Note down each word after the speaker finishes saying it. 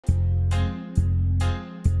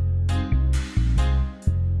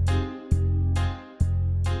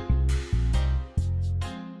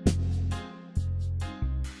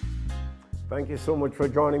Thank you so much for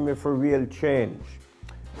joining me for Real Change.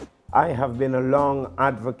 I have been a long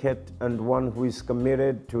advocate and one who is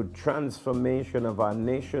committed to transformation of our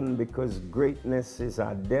nation because greatness is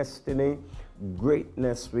our destiny.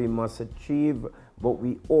 Greatness we must achieve, but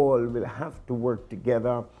we all will have to work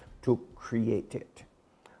together to create it.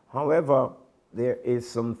 However, there is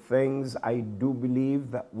some things I do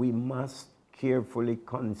believe that we must carefully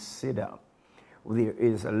consider. There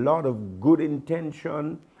is a lot of good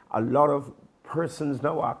intention. A lot of persons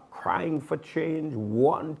now are crying for change,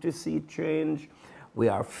 want to see change. We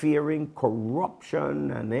are fearing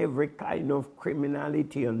corruption and every kind of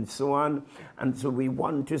criminality and so on. And so we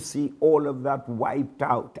want to see all of that wiped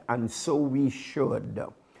out, and so we should.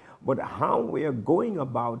 But how we are going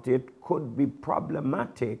about it could be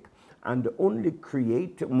problematic and only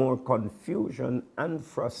create more confusion and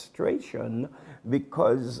frustration,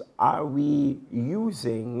 because are we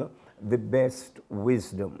using the best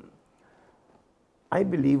wisdom? I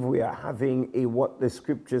believe we are having what the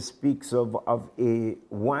scripture speaks of a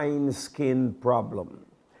wineskin problem.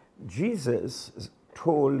 Jesus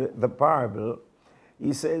told the parable,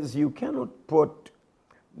 he says, you cannot put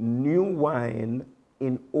new wine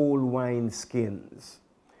in old wineskins.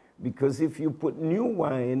 Because if you put new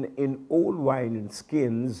wine in old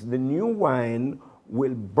wineskins, the new wine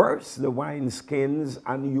will burst the wineskins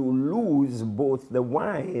and you lose both the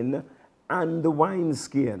wine and the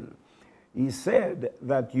wineskin. He said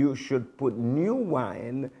that you should put new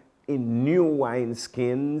wine in new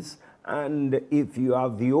wineskins, and if you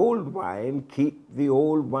have the old wine, keep the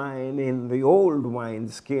old wine in the old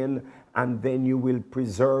wineskin, and then you will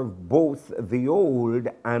preserve both the old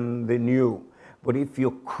and the new. But if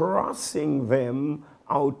you're crossing them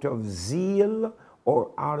out of zeal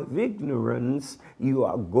or out of ignorance, you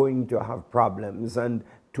are going to have problems. And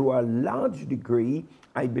to a large degree,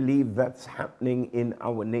 I believe that's happening in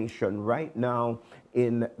our nation right now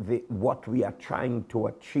in what we are trying to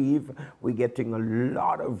achieve. We're getting a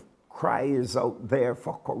lot of cries out there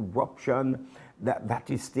for corruption that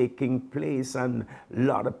is taking place, and a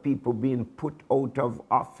lot of people being put out of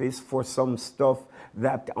office for some stuff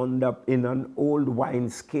that end up in an old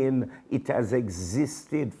wineskin. It has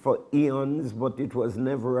existed for eons, but it was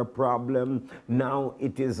never a problem. Now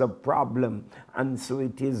it is a problem. And so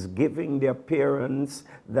it is giving the appearance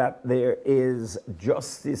that there is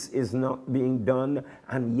justice is not being done,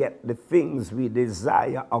 and yet the things we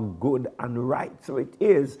desire are good and right. So it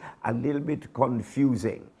is a little bit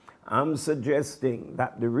confusing. I'm suggesting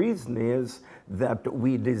that the reason is that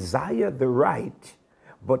we desire the right,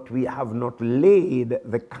 but we have not laid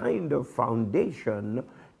the kind of foundation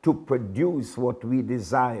to produce what we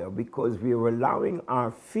desire, because we are allowing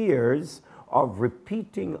our fears of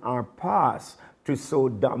repeating our past to so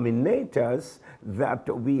dominate us that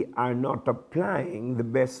we are not applying the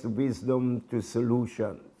best wisdom to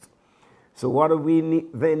solutions. So what do we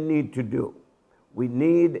then need to do? We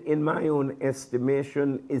need, in my own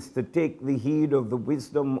estimation, is to take the heed of the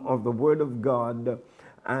wisdom of the Word of God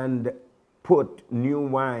and put new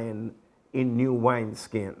wine in new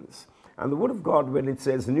wineskins. And the Word of God, when it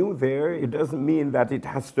says new there, it doesn't mean that it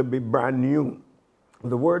has to be brand new.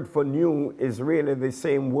 The word for new is really the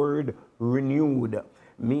same word, renewed.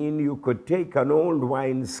 Meaning you could take an old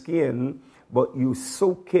wineskin, but you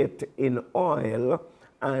soak it in oil,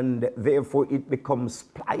 and therefore it becomes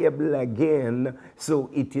pliable again, so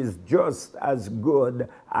it is just as good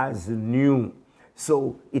as new.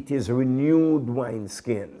 So it is renewed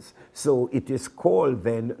wineskins. So it is called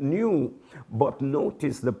then new. But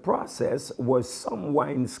notice the process was some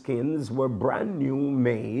wineskins were brand new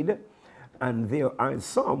made, and there are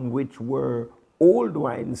some which were old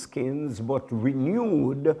wineskins but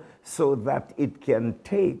renewed so that it can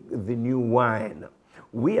take the new wine.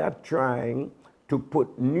 We are trying to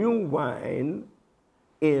put new wine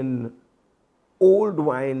in old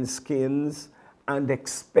wineskins and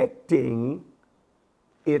expecting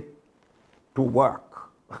it to work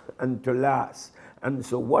and to last. And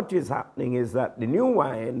so what is happening is that the new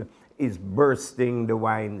wine is bursting the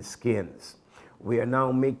wineskins. We are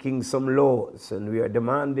now making some laws and we are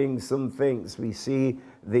demanding some things. We see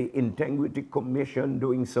the Integrity Commission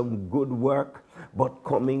doing some good work, but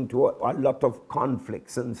coming to a lot of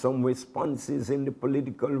conflicts and some responses in the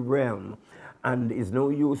political realm. And it's no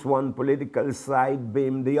use one political side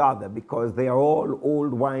blame the other, because they are all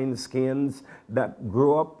old wineskins that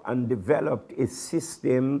grew up and developed a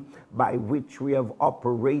system by which we have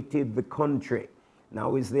operated the country.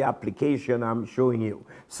 Now is the application I'm showing you.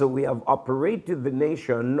 So we have operated the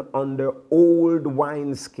nation under old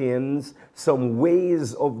wineskins, some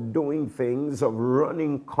ways of doing things, of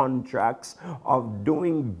running contracts, of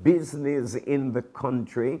doing business in the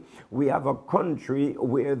country. We have a country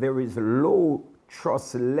where there is low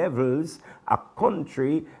trust levels, a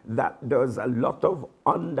country that does a lot of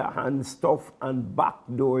underhand stuff and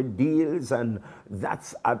backdoor deals, and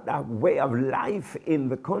that's a way of life in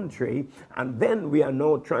the country. And then we are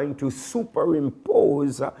now trying to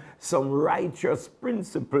superimpose some righteous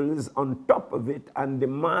principles on top of it and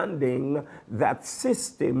demanding that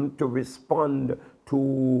system to respond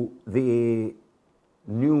to the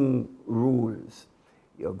new rules.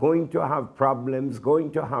 You're going to have problems,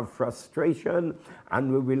 going to have frustration,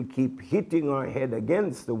 and we will keep hitting our head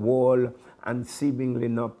against the wall and seemingly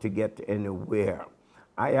not to get anywhere.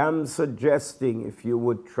 I am suggesting, if you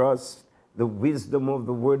would trust the wisdom of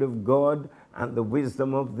the Word of God and the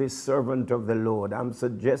wisdom of this servant of the Lord, I'm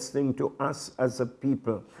suggesting to us as a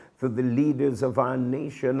people, to the leaders of our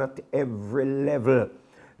nation at every level,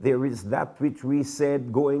 there is that which we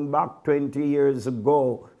said going back 20 years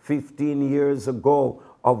ago, 15 years ago,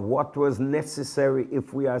 of what was necessary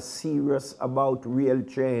if we are serious about real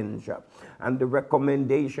change. And the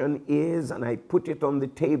recommendation is, and I put it on the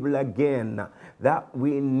table again, that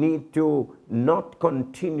we need to not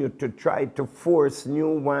continue to try to force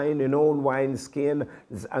new wine in old wineskin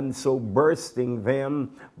and so bursting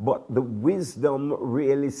them, but the wisdom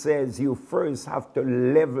really says you first have to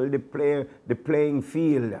level the playing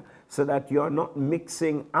field, so that you're not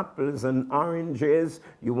mixing apples and oranges.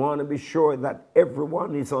 You want to be sure that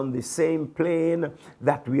everyone is on the same plane,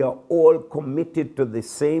 that we are all committed to the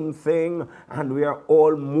same thing, and we are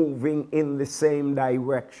all moving in the same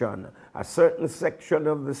direction. A certain section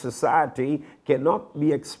of the society cannot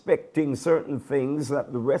be expecting certain things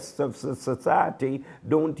that the rest of the society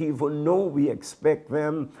don't even know we expect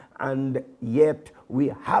them, and yet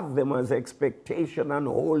we have them as expectation and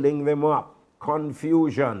holding them up.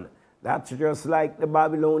 Confusion. That's just like the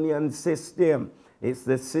Babylonian system. It's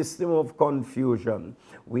the system of confusion.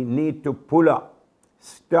 We need to pull up,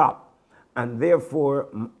 stop, and therefore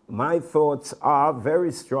my thoughts are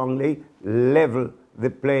very strongly level the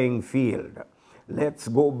playing field. Let's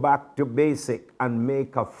go back to basic and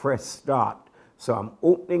make a fresh start. So I'm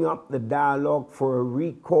opening up the dialogue for a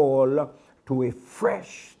recall to a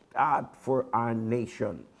fresh start for our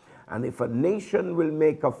nation. And if a nation will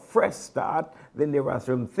make a fresh start, then there are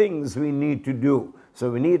some things we need to do.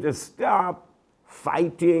 So we need to stop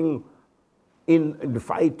fighting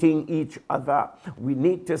each other. We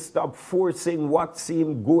need to stop forcing what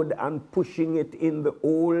seemed good and pushing it in the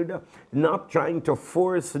old, not trying to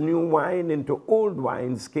force new wine into old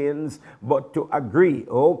wineskins, but to agree,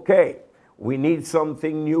 okay, we need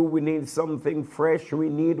something new, we need something fresh, we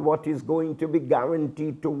need what is going to be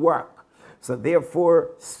guaranteed to work. So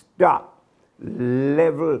therefore, stop,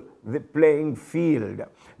 level the playing field.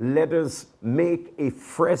 Let us make a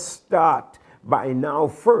fresh start by now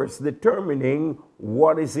first determining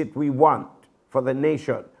what is it we want for the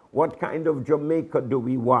nation. What kind of Jamaica do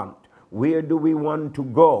we want? Where do we want to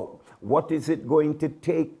go? What is it going to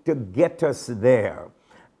take to get us there?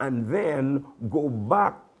 And then go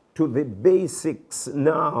back to the basics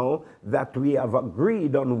now that we have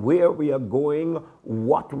agreed on where we are going,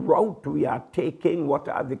 what route we are taking, what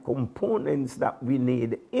are the components that we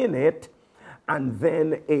need in it, and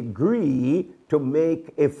then agree to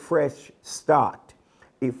make a fresh start.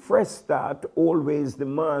 A fresh start always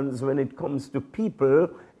demands, when it comes to people,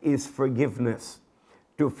 is forgiveness.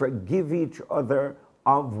 To forgive each other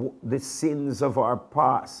of the sins of our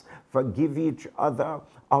past. Forgive each other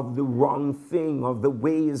of the wrong thing, of the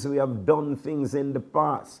ways we have done things in the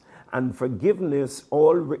past. And forgiveness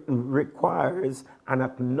all requires an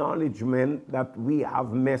acknowledgement that we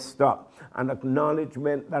have messed up, an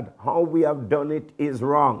acknowledgement that how we have done it is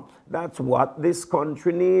wrong. That's what this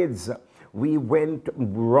country needs. We went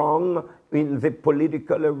wrong in the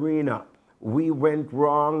political arena. We went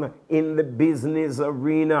wrong in the business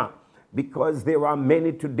arena, because there are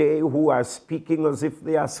many today who are speaking as if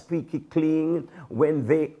they are speaking clean when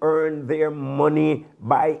they earn their money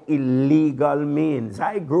by illegal means.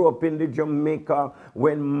 I grew up in the Jamaica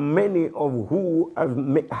when many of who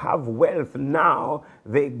have wealth now,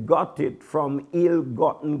 they got it from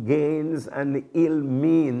ill-gotten gains and ill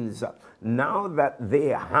means. Now that they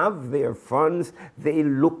have their funds, they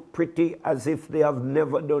look pretty as if they have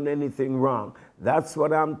never done anything wrong. That's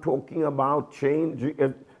what I'm talking about, change.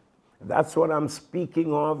 That's what I'm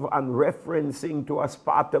speaking of and referencing to as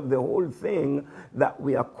part of the whole thing, that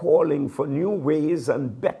we are calling for new ways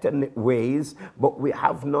and better ways, but we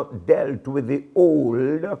have not dealt with the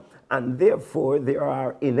old, and therefore there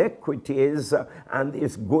are inequities, and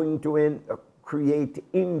it's going to create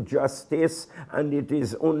injustice, and it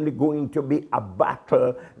is only going to be a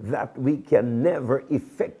battle that we can never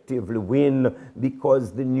effectively win,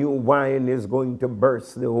 because the new wine is going to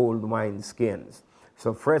burst the old wineskins.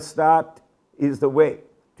 So fresh start is the way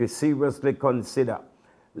to seriously consider.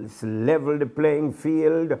 Let's level the playing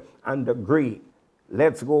field and agree.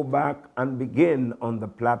 Let's go back and begin on the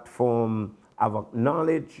platform of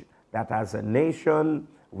acknowledge that as a nation,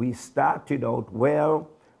 we started out well,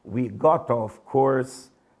 we got off course.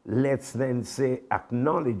 Let's then say,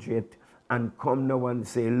 acknowledge it, and come now and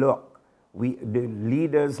say, look, the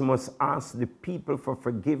leaders must ask the people for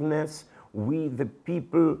forgiveness. We, the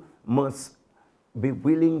people, must be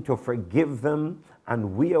willing to forgive them,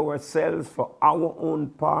 and we ourselves, for our own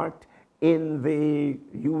part, in the,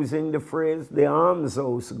 using the phrase, the arms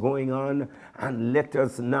house going on, and let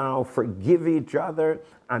us now forgive each other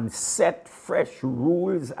and set fresh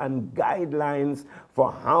rules and guidelines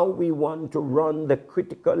for how we want to run the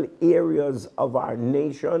critical areas of our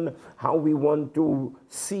nation, how we want to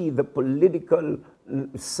see the political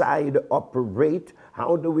side operate,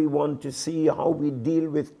 how do we want to see how we deal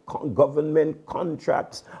with government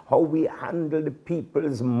contracts, how we handle the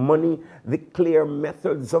people's money, the clear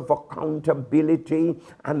methods of accountability,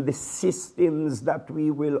 and the systems that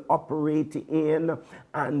we will operate in,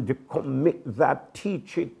 and commit that,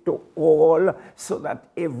 teach it to all, so that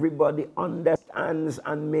everybody understands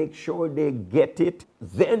and make sure they get it.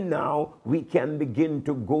 Then now we can begin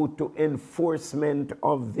to go to enforcement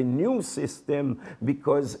of the new system,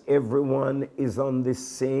 because everyone is on the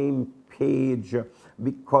same page,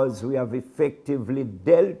 because we have effectively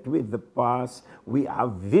dealt with the past. We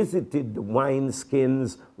have visited the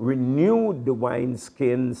wineskins, renewed the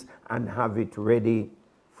wineskins, and have it ready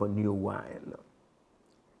for new wine.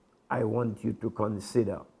 I want you to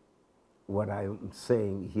consider what I'm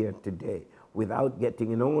saying here today. Without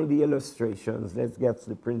getting in all the illustrations, let's get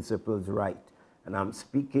the principles right. And I'm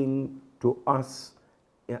speaking to us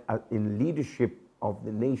in leadership of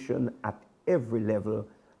the nation at every level,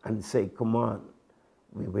 and say, come on,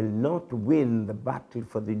 we will not win the battle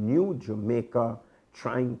for the new Jamaica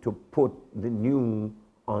trying to put the new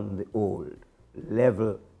on the old.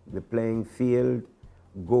 Level the playing field,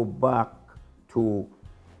 go back to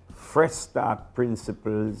fresh start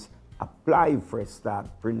principles, apply fresh start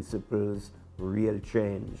principles. Real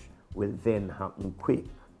change will then happen quick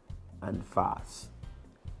and fast.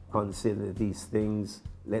 Consider these things.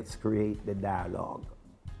 Let's create the dialogue.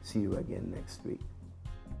 See you again next week.